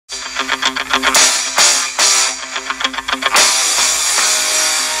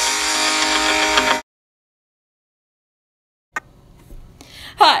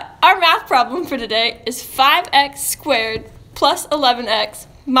Hi, our math problem for today is 5x squared plus 11x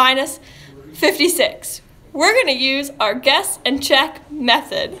minus 56. We're going to use our guess and check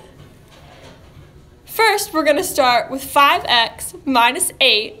method. First, we're going to start with 5x minus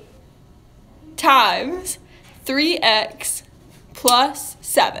 8 times 3x plus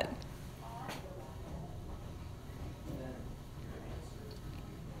 7.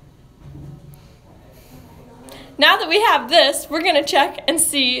 Now that we have this, we're going to check and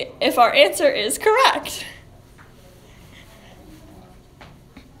see if our answer is correct.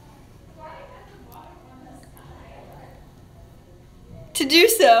 To do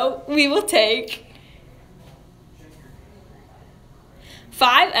so, we will take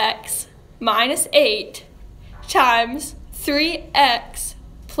 5x minus 8 times 3x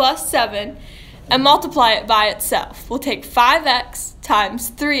plus 7 and multiply it by itself. We'll take 5x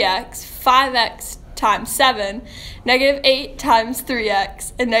times 3x, 5x times 7, negative 8 times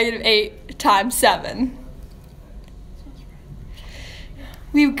 3x, and negative 8 times 7.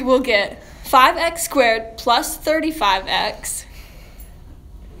 We will get 5x squared plus 35x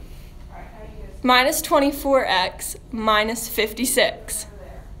minus 24x minus 56.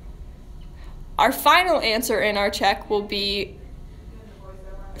 Our final answer in our check will be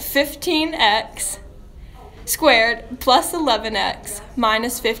 15x squared plus 11x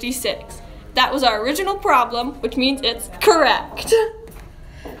minus 56. That was our original problem, which means it's correct.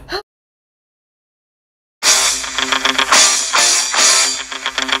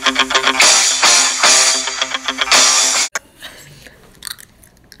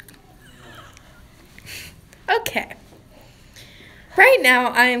 Okay. Right now,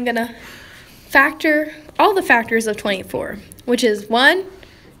 I am going to factor all the factors of 24, which is 1,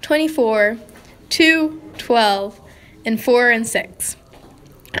 24, 2, 12, and 4 and 6.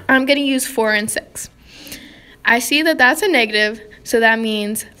 I'm going to use 4 and 6. I see that that's a negative, so that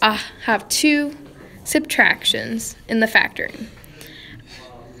means I have 2 subtractions in the factoring.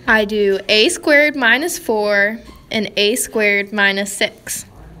 I do a squared minus 4 and a squared minus 6.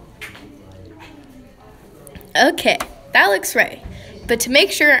 Okay, that looks right. But to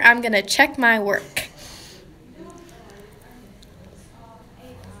make sure, I'm going to check my work.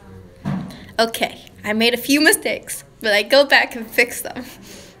 Okay, I made a few mistakes, but I go back and fix them.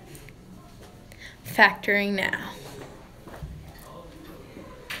 Factoring now.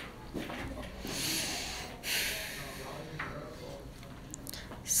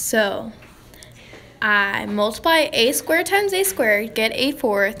 So, I multiply a squared times a squared, get a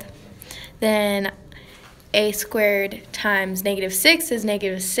fourth. Then a squared times negative 6 is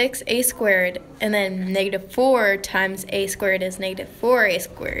negative 6a squared, and then negative 4 times a squared is negative 4a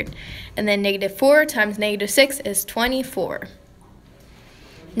squared, and then negative 4 times negative 6 is 24.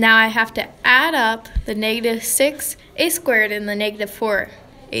 Now I have to add up the negative 6a squared and the negative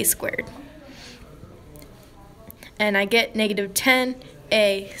 4a squared, and I get negative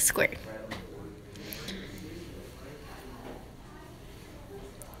 10a squared.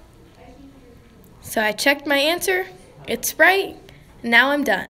 So I checked my answer, it's right, now I'm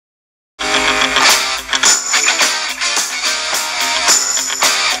done.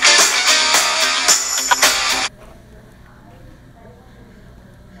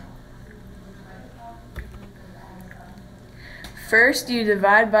 First, you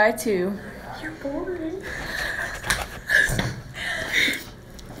divide by 2. You're boring.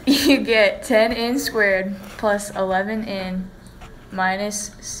 You get 10n squared plus 11n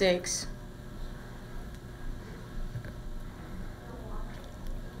minus 6.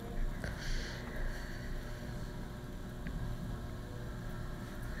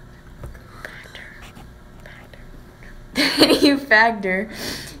 Then you factor,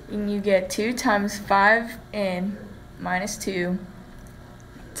 and you get 2 times 5n minus 2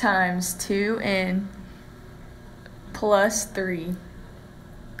 times 2n plus 3.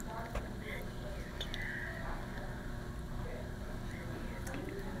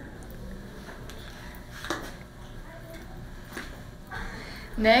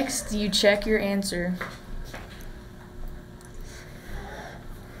 Next, you check your answer.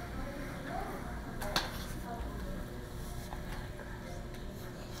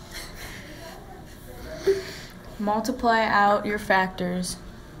 Multiply out your factors.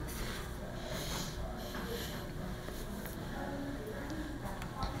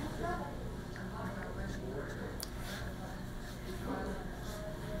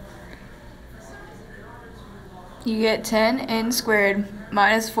 You get 10n squared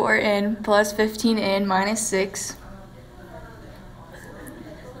minus 4n plus 15n minus 6.